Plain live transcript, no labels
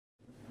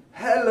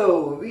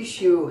Hello, wish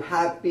you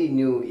happy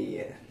new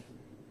year.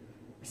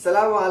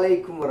 Assalamu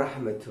alaikum wa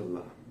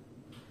rahmatullah.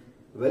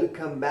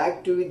 Welcome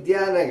back to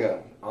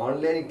Vidyanagar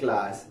online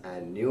class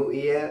and new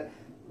year.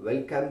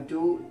 Welcome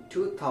to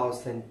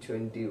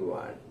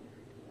 2021.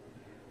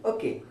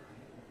 Okay,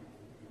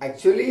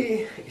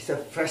 actually it's a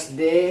fresh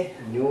day,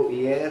 new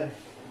year,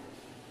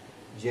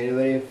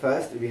 January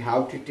 1st. We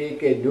have to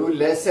take a new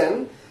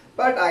lesson,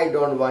 but I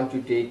don't want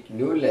to take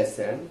new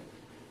lesson.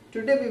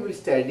 Today we will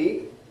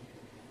study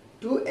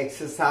two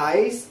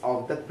exercise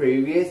of the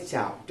previous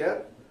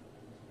chapter.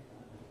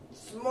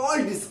 Small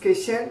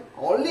discussion,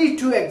 only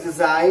two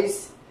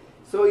exercise,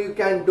 so you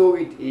can do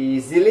it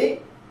easily.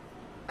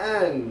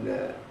 And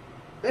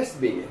let's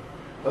begin.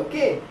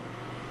 Okay,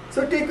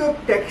 so take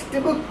up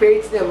textbook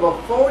page number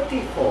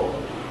 44.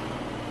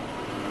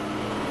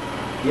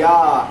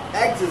 Yeah,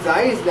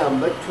 exercise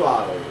number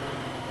 12.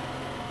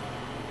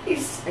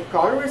 It's a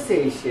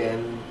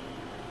conversation.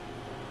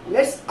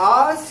 Let's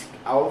ask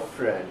our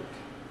friend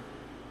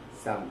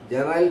some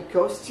general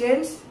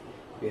questions.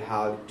 We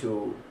have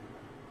to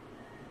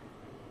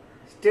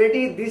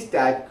study these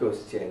type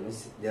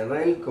questions,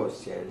 general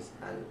questions,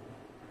 and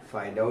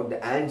find out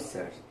the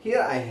answers.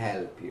 Here I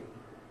help you.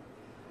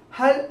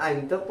 هل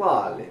أنت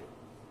طالب?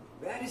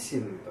 Very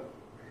simple.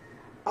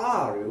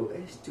 Are you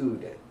a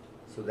student?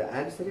 So the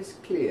answer is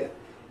clear.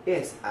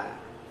 Yes,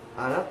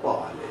 أنا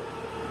طالب.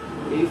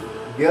 If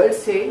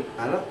girls say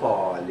أنا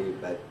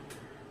طالبة.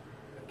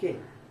 Okay.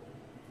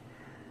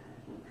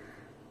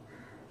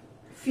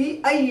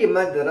 في أي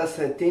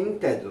مدرسة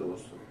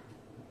تدرس?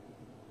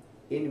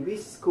 In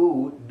which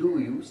school do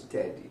you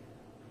study?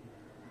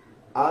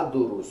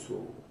 أدرس.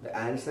 The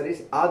answer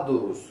is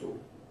أدرس.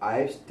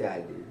 I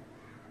study.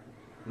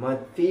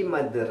 في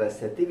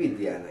مدرسة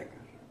فيديانغر.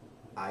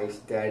 I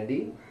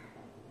study.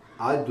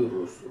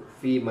 أدرس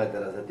في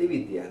مدرسة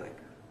فيديانغر.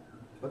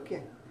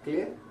 Okay,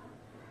 clear?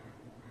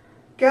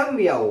 كم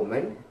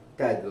يوما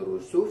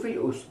تدرس في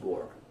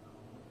الأسبوع?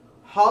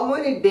 How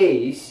many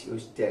days you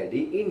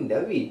study in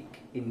the week?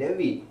 In a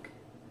week.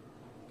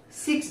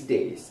 6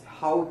 days.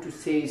 How to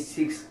say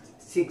six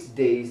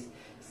days?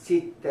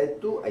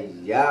 ستة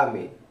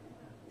أيام.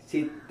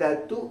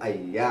 ستة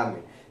أيام.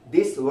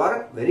 This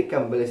work very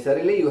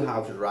compulsorily you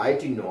have to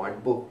write in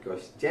notebook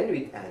question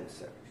with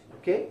answers.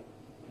 Okay?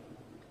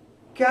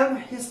 كم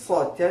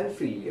حصة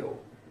في اليوم?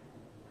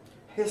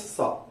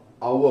 حصة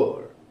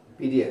hour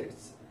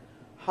periods.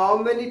 How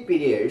many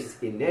periods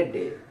in a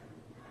day?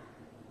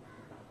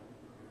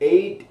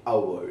 8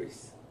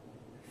 hours.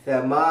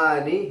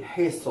 ثماني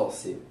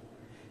حصص.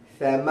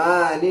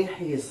 ثماني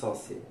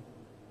حصص.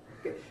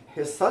 Okay.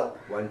 حصة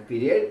 1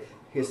 period.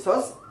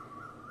 حصص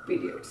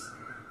periods.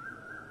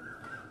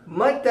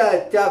 متى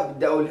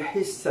تبدأ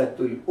الحصة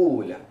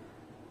الأولى?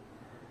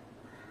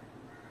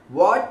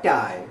 What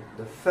time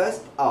the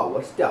first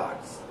hour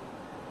starts?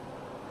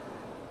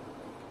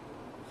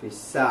 في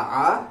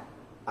الساعة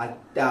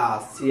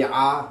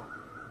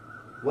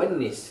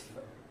 9:30.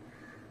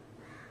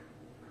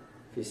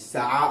 في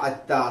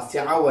الساعة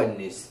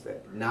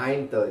 9:30.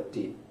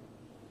 9:30.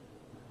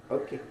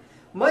 Okay.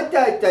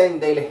 متى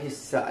تنتهي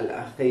الحصة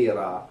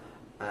الأخيرة?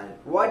 And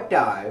what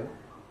time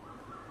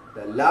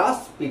the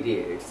last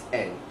periods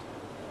end?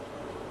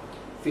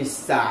 في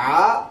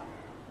الساعة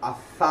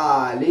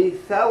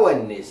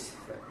 3:30.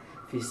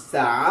 في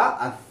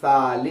الساعة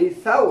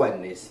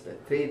 3:30.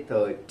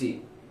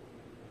 3:30.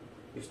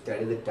 You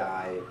study the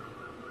time.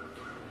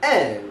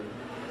 And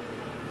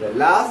the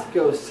last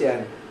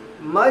question,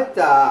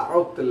 متى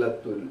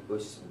عطلة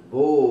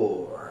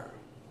الأسبوع?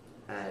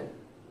 And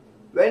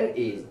when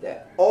is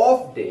the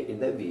off day in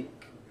the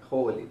week?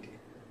 Holiday.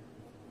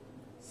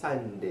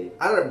 Sunday.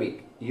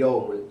 Arabic.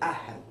 يوم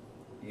الأحد.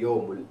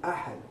 يوم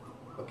الأحد.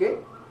 Okay?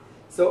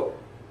 So,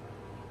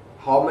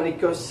 how many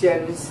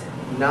questions?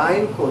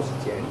 9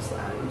 questions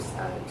and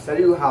answer.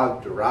 You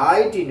have to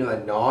write in your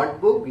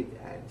notebook with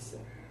answer.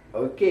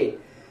 Okay?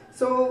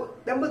 So,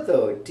 number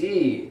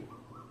 30.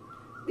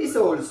 This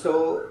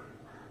also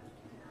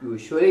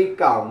usually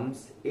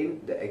comes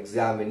in the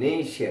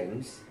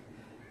examinations.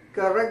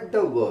 Correct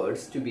the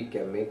words to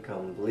become a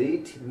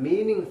complete,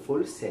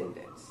 meaningful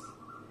sentence.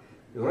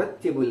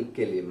 نرتب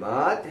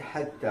الكلمات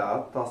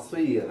حتى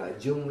تصير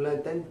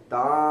جملة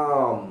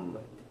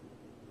تامة.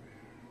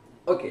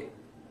 Okay.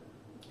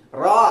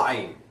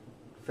 راع.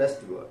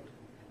 First word.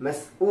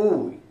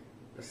 مسؤول.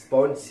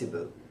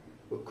 Responsible.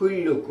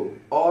 وكلكم.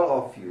 All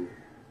of you.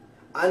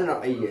 عن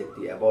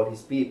رعيتي. About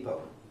his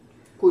people.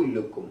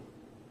 كلكم.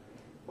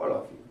 All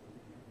of you.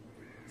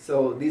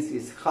 So this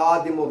is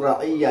خادم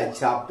الرعية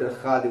chapter.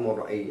 خادم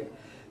الرعية.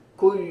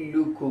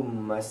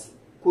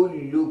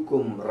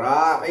 كلكم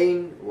راع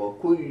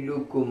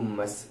وكلكم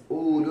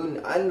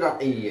مسؤول عن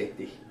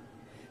رعيته.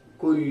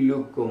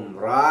 كلكم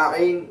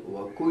راع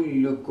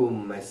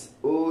وكلكم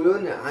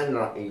مسؤول عن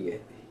رعيته.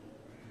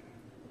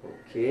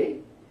 Okay.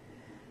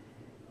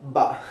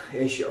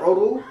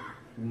 يشعر.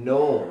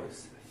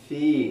 knows.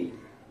 feel.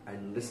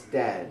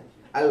 understand.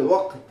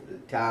 الوقت.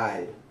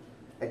 time.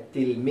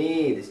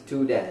 التلميذ.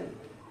 student.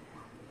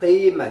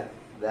 قيمة.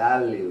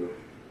 value.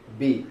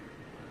 be.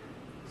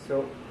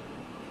 So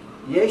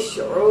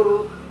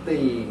يشعر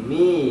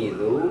التلميذ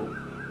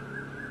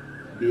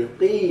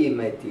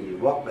بقيمة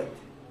الوقت.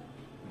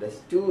 The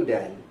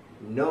student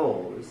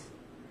knows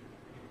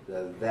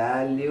the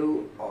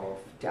value of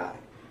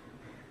time.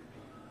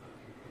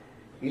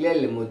 إلى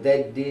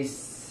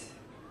المدرس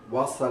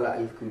وصل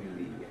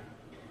الكلية.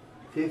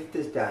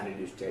 Fifth standard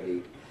you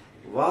studied.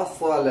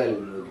 وصل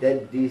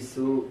المدرس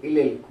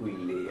إلى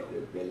الكلية.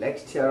 The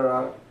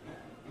lecturer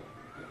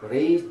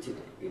reached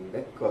in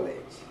the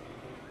college.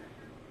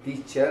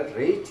 Teacher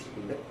reached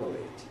in the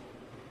college.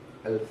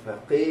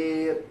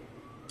 الفقير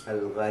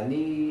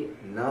الغني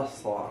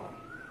نصر.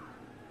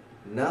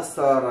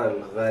 نصر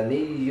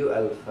الغني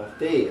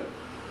الفقير.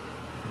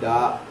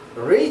 The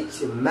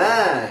rich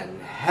man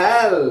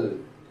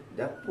helped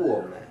the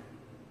poor man.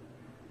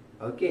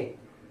 Okay.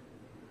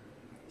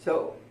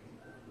 So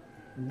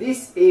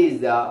this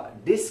is the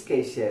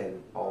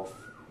discussion of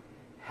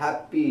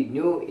Happy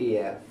New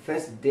Year,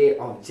 first day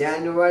of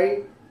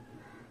January.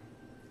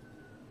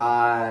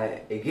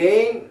 I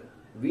again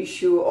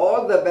wish you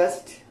all the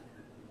best.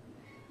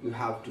 You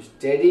have to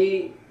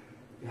study.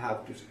 You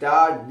have to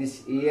start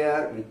this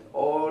year with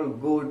all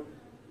good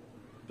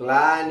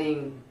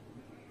planning.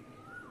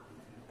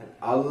 And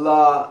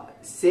Allah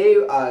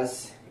save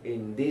us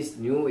in this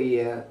new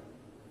year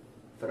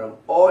from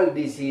all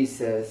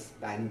diseases,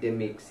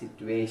 pandemic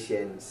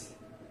situations.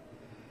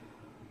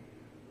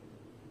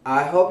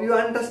 I hope you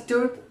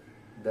understood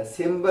the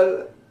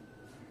symbol,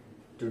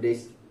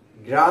 today's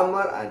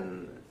grammar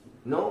and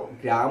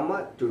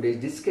today's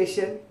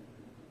discussion,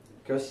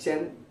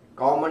 question,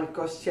 common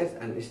questions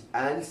and its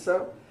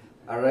answer.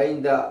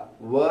 Arrange the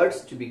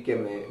words to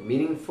become a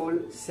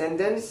meaningful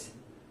sentence.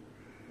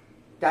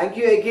 Thank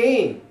you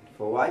again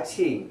for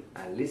watching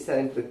and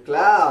listening to the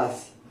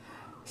class.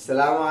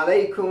 Assalamu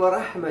alaikum wa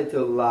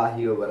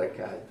rahmatullahi wa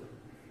barakatuh.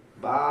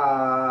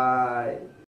 Bye.